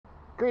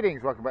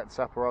Greetings, welcome back to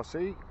Southpaw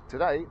RC.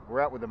 Today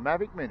we're out with the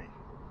Mavic Mini.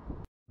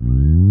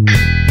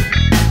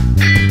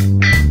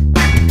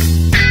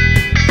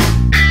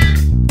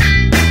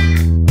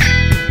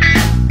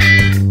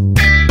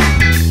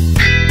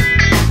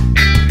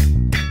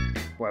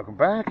 Welcome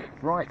back.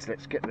 Right,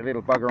 let's get the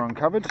little bugger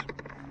uncovered.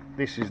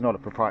 This is not a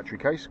proprietary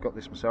case, got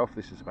this myself.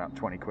 This is about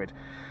 20 quid.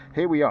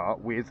 Here we are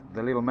with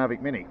the little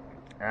Mavic Mini.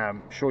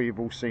 Sure you've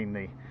all seen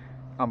the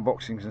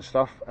unboxings and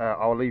stuff.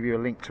 I'll leave you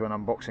a link to an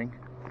unboxing.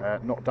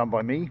 Not done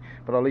by me,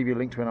 but I'll leave you a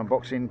link to an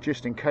unboxing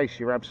just in case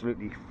you're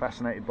absolutely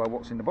fascinated by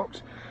what's in the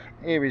box.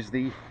 Here is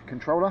the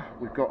controller.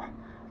 We've got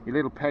your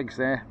little pegs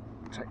there.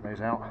 Take those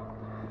out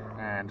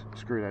and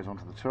screw those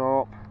onto the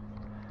top,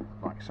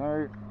 like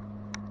so.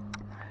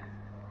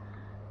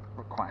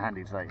 Quite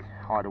handy to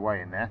hide away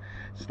in there,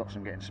 stops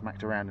them getting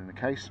smacked around in the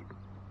case.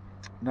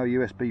 No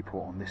USB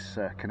port on this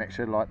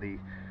connector like the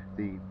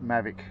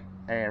Mavic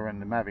Air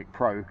and the Mavic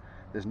Pro.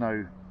 There's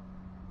no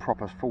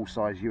proper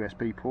full-size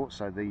USB port,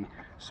 so the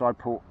side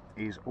port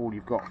is all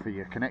you've got for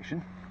your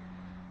connection.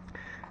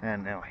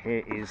 And now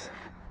here is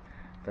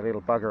the little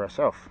bugger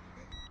herself.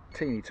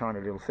 Teeny tiny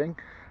little thing.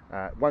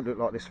 Won't look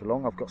like this for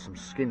long. I've got some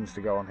skins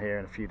to go on here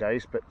in a few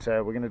days, but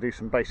we're going to do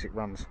some basic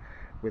runs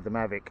with the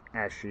Mavic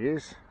as she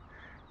is.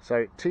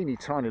 So teeny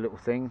tiny little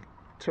thing,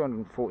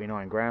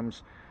 249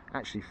 grams.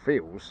 Actually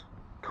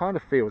kind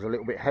of feels a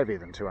little bit heavier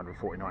than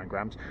 249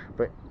 grams,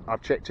 but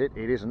I've checked it,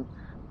 it isn't.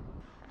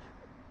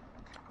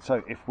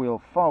 So if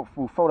we'll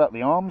fold out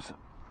the arms,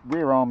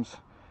 rear arms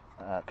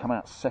come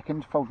out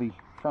second, fold the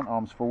front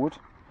arms forward,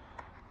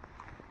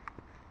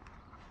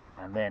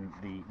 and then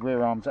the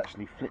rear arms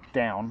actually flip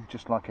down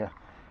just like a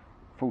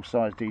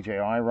full-size DJI.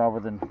 Rather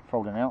than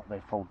folding out,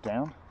 they fold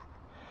down.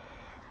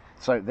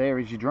 So there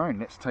is your drone.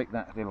 Let's take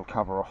that little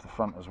cover off the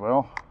front as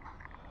well,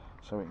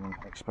 so we can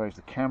expose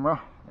the camera.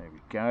 There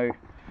we go.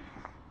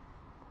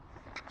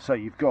 So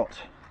you've got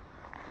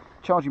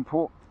charging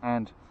port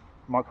and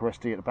micro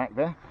SD at the back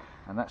there,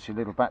 and that's your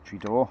little battery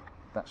door.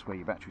 That's where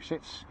your battery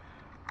sits.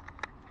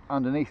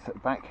 Underneath at the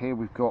back here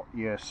we've got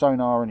your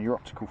sonar and your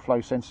optical flow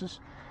sensors,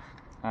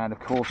 and of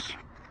course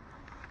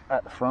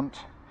at the front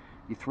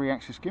your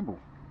 3-axis gimbal.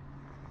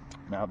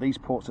 Now these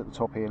ports at the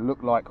top here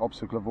look like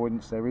obstacle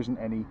avoidance. There isn't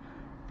any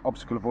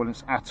obstacle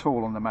avoidance at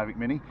all on the Mavic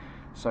Mini,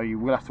 so you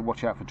will have to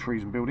watch out for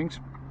trees and buildings.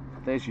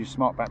 There's your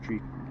smart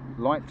battery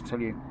light to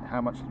tell you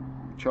how much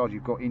charge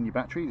you've got in your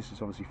battery. This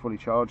is obviously fully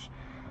charged.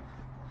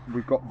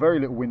 We've got very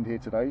little wind here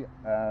today,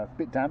 a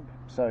bit damp,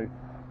 so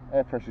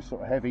air pressure is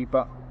sort of heavy,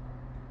 but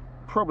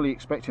probably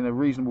expecting a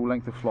reasonable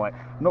length of flight.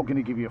 I'm not going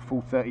to give you a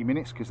full 30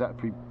 minutes because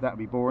that'd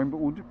be boring, but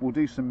we'll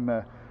do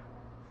some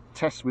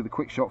tests with the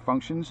quick shot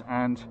functions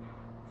and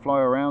fly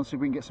around, see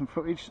if we can get some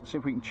footage, see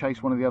if we can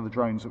chase one of the other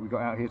drones that we've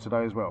got out here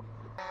today as well.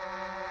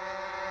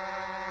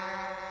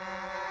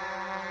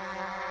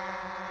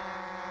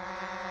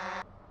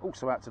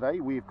 Also out today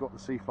we've got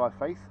the Fly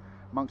Faith,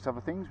 amongst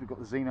other things. We've got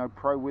the Xeno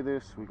Pro with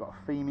us, we've got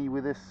a Femi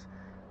with us,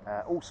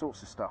 all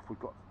sorts of stuff. We've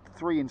got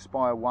 3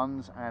 Inspire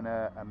 1s and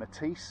a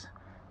Matisse.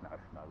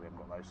 No, we haven't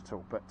got those at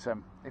all, but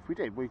if we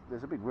did,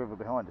 there's a big river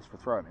behind us for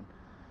throwing in.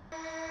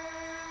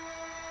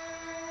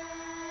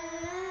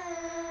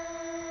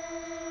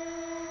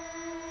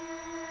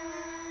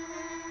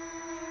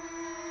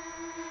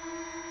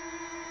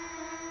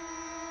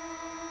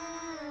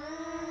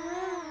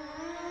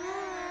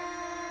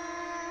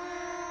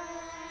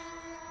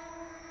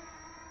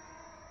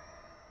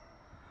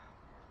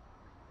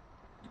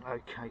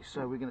 Okay,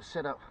 so we're going to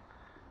set up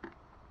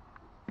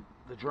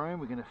the drone.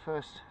 We're going to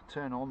first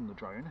turn on the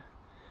drone.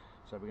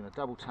 So we're going to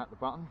double tap the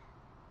button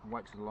and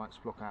wait till the lights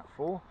block out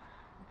 4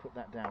 and put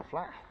that down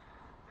flat.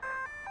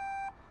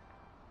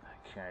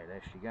 Okay,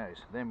 there she goes.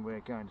 Then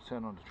we're going to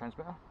turn on the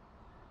transmitter.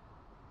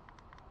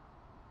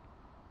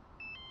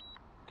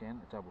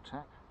 Again, a double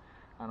tap,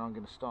 and I'm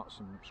going to start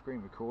some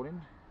screen recording.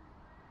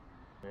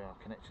 We are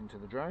connecting to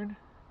the drone.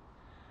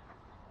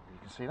 You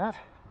can see that.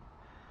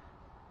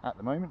 At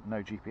the moment,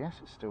 no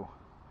GPS, it's still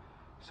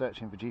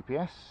searching for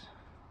GPS.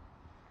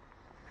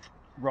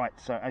 Right,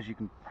 so as you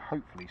can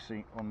hopefully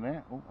see on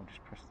there, oh, I've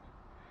just pressed,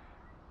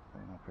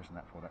 what am I pressing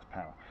that for? That's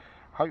power.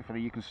 Hopefully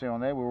you can see on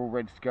there, we're all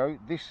ready to go.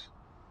 This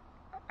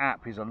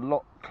app is a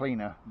lot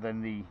cleaner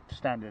than the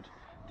standard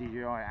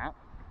DJI app.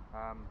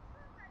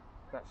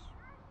 That's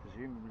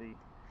presumably...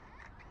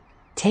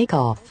 Take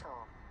off.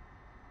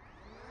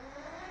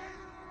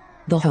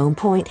 The home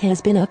point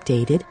has been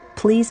updated.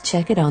 Please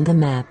check it on the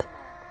map.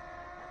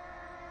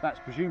 That's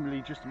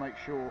presumably just to make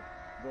sure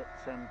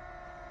that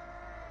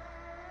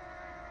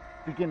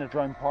beginner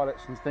drone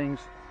pilots and things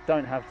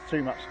don't have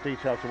too much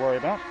detail to worry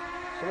about.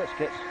 So let's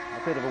get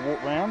a bit of a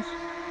walk round.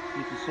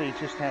 You can see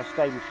just how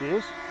stable she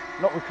is.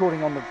 Not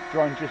recording on the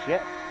drone just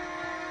yet.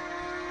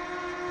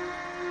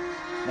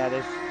 Now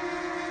there's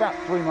about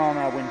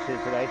 3-mile-an-hour winds here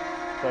today,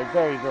 so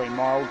very, very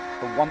mild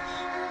for once.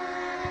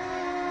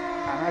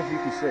 And as you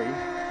can see,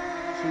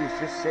 she's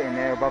just sitting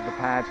there above the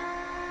pad,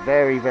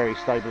 very, very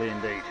stably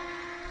indeed.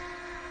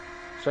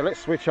 So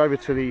let's switch over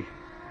to the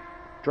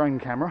drone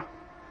camera.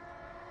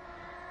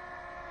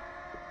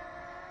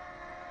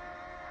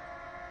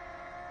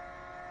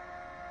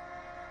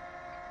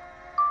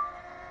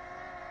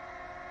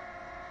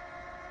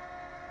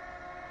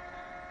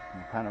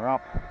 pan her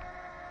up.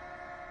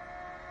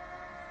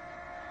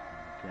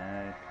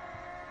 Okay.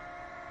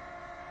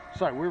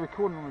 So we're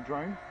recording on the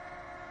drone.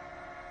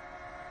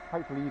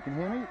 Hopefully you can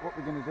hear me. What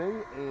we're going to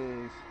do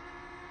is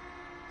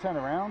turn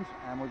around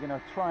and we're going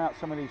to try out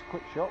some of these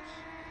quick shots.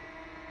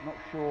 Not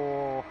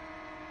sure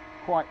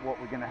quite what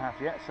we're going to have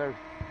yet, so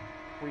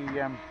we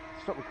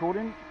stop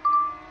recording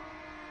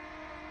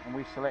and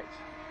we select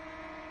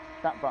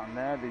that button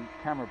there, the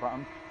camera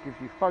button.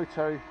 Gives you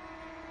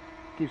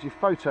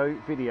photo,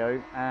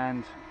 video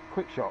and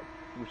quick shot,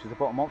 which is the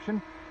bottom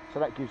option. So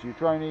that gives you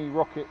droney,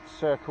 rocket,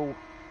 circle,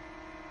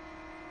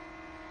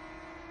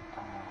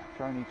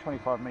 droney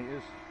 25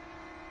 meters.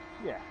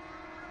 Yeah,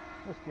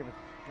 let's give it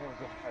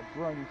a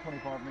droney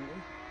 25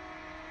 meters.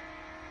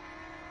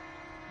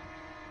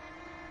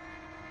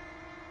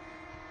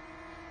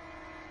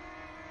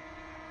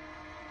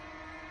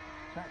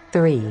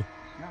 Three,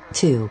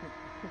 2,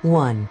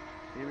 1.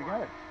 Here we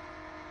go.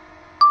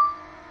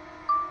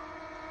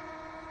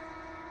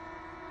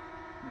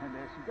 And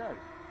there she goes.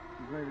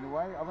 She's moving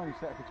away. I've only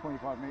set her for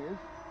 25 meters,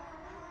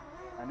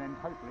 and then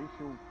hopefully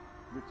she'll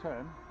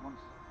return once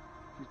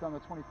she's done the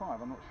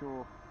 25. I'm not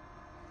sure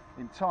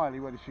entirely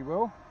whether she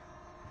will.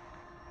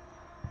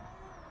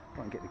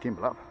 Try and get the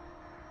gimbal up.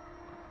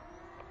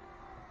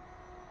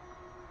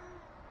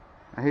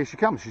 And here she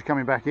comes. She's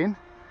coming back in.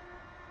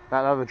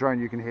 That other drone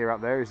you can hear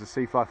up there is the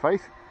Sea-Fly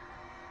Faith.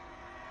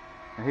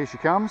 And here she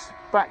comes,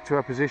 back to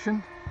her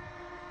position.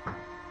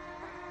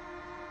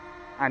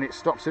 And it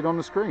stops it on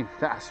the screen.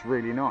 That's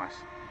really nice.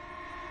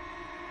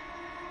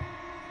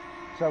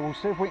 So we'll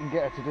see if we can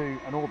get her to do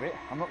an orbit.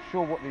 I'm not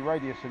sure what the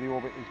radius of the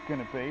orbit is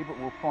going to be, but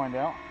we'll find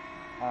out.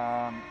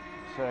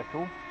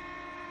 Circle.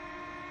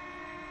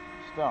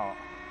 Start.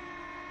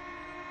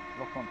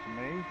 Lock onto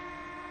me.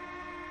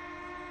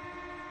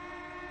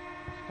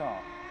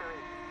 Start. 3,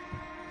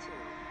 2,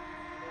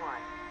 1.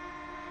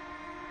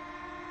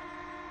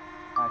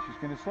 And she's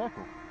going to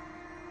circle.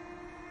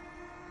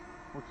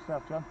 Watch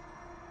yourself, John.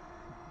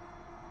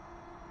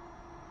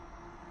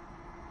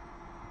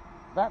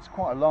 That's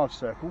quite a large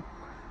circle,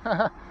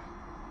 but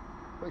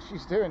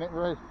she's doing it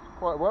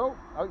quite well.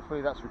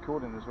 Hopefully that's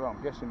recording as well.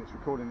 I'm guessing it's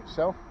recording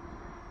itself.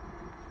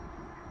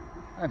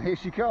 And here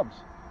she comes.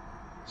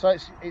 So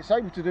it's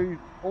able to do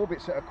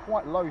orbits at a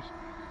quite low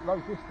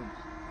distance.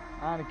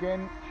 And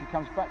again, she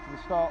comes back to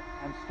the start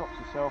and stops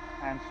herself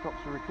and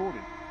stops the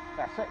recording.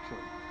 That's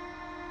excellent.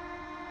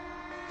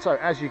 So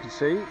as you can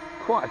see,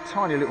 quite a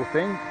tiny little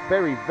thing,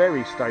 very,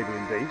 very stable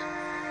indeed.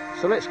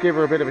 So let's give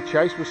her a bit of a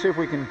chase. We'll see if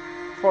we can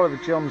follow the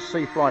John's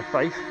Sea-Fly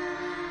Faith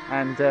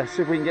and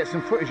see if we can get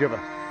some footage of her.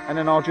 And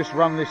then I'll just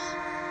run this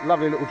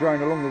lovely little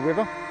drone along the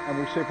river and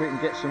we'll see if we can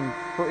get some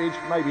footage,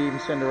 maybe even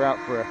send her out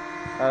for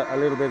a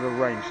little bit of a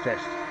range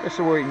test. Let's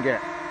see what we can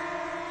get.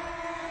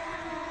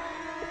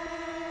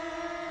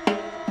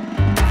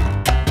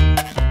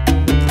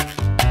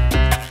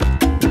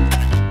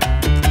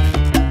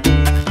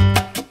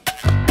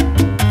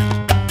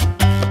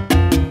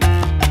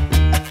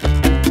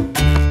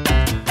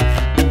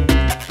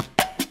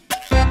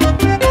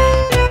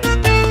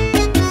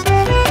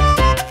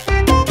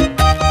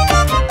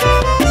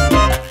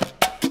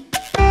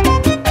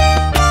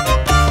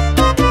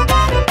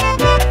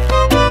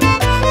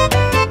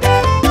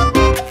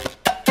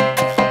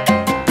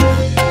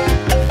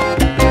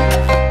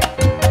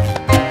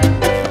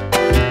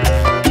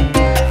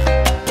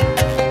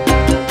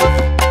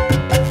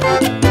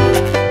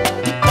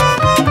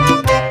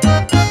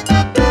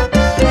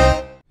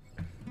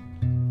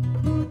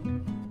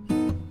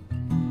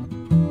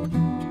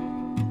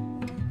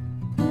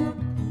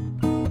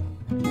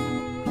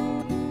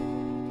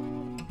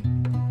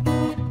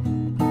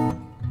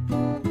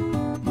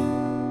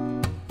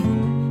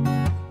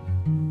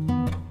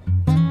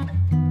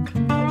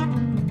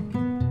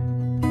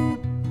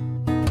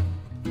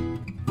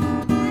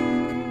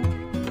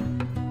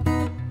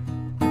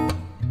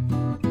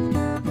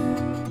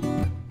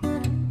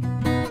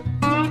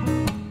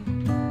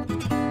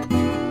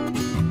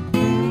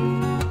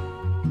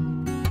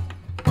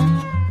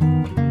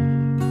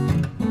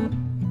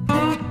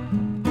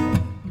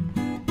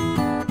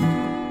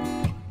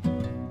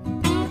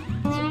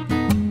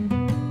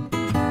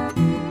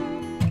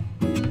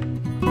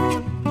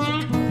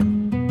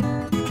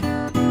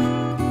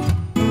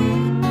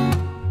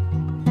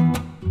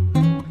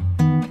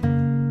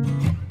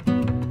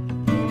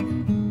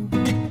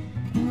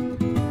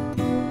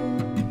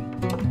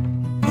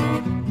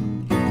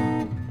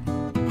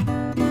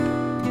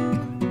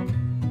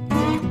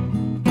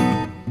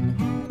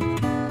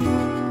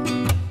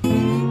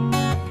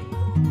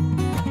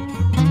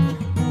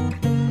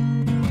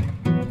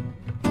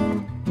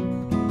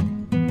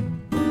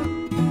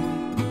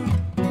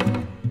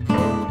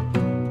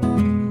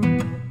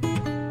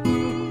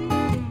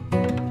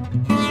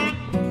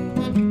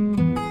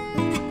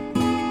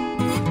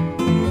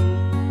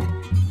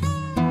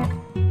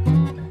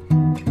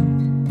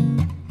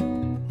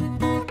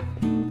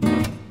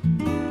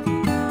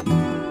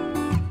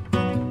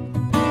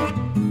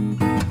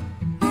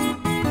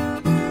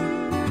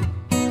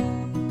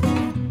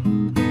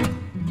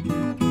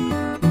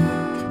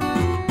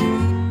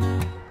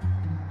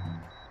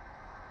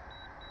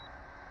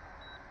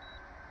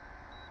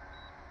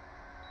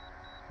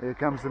 Here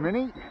comes the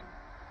Mini.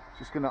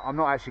 I'm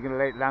not actually gonna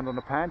let it land on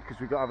the pad because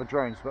we've got other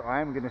drones, but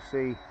I am gonna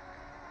see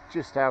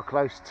just how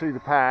close to the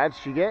pad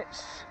she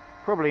gets.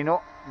 Probably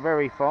not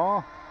very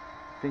far,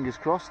 fingers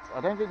crossed. I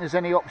don't think there's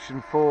any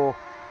option for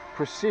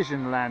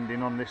precision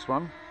landing on this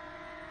one.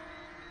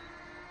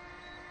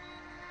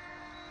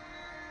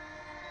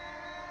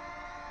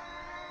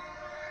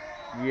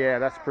 Yeah,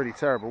 that's pretty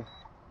terrible.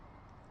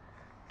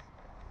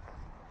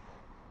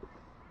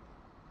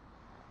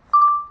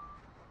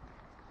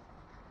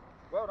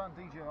 Well done,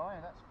 DJI,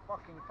 that's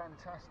fucking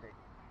fantastic.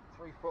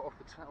 3 foot off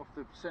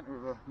the centre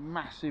of a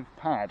massive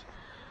pad.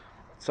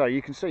 So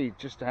you can see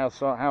just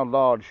how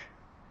large,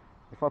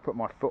 if I put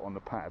my foot on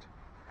the pad,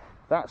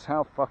 that's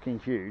how fucking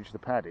huge the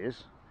pad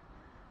is.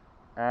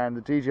 And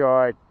the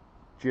DJI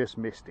just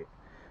missed it.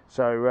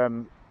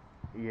 So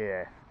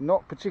yeah,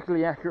 not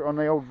particularly accurate on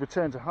the old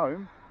return to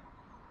home.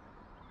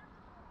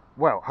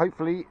 Well,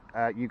 hopefully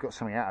you got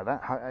something out of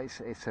that.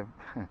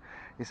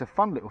 It's a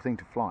fun little thing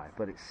to fly,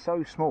 but it's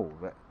so small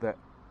that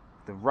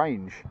the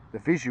range, the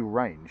visual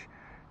range,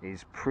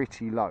 is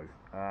pretty low.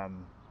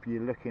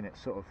 You're looking at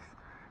sort of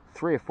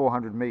 300 or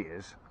 400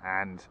 meters,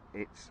 and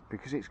it's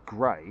because it's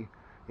grey,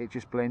 it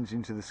just blends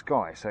into the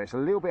sky. So it's a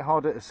little bit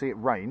harder to see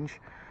at range,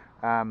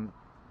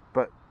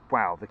 but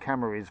wow, the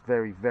camera is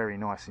very, very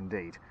nice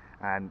indeed.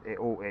 And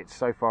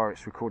so far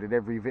it's recorded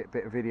every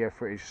bit of video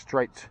footage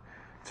straight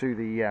to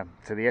the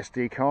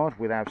SD card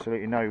with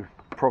absolutely no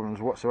problems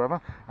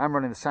whatsoever. I'm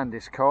running the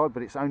SanDisk card,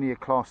 but it's only a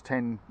class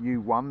 10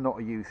 U1, not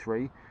a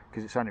U3,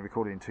 because it's only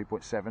recorded in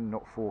 2.7,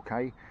 not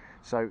 4K.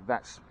 So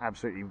that's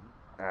absolutely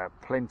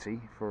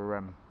plenty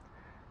for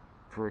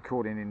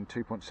recording in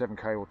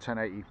 2.7K or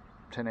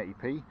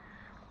 1080p.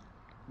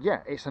 Yeah,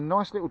 it's a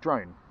nice little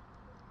drone.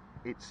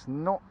 It's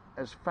not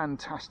as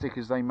fantastic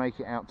as they make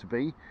it out to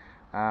be.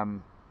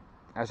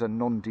 As a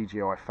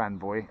non-DJI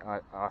fanboy,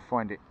 I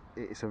find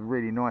it's a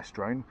really nice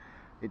drone.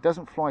 It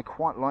doesn't fly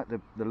quite like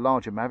the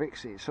larger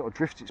Mavics. It sort of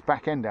drifts its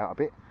back end out a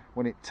bit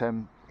when it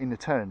in the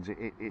turns.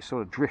 It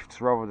sort of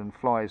drifts rather than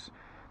flies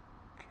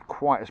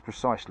quite as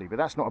precisely. But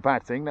that's not a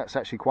bad thing. That's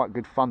actually quite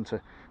good fun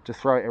to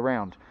throw it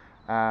around.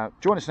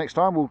 Join us next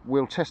time.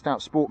 We'll test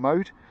out sport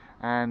mode,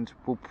 and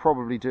we'll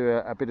probably do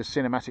a bit of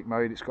cinematic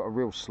mode. It's got a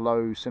real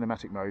slow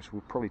cinematic mode, so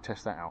we'll probably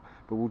test that out.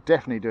 But we'll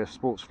definitely do a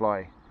sports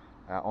fly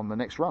on the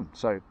next run.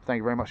 So thank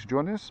you very much for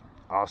joining us.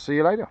 I'll see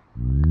you later.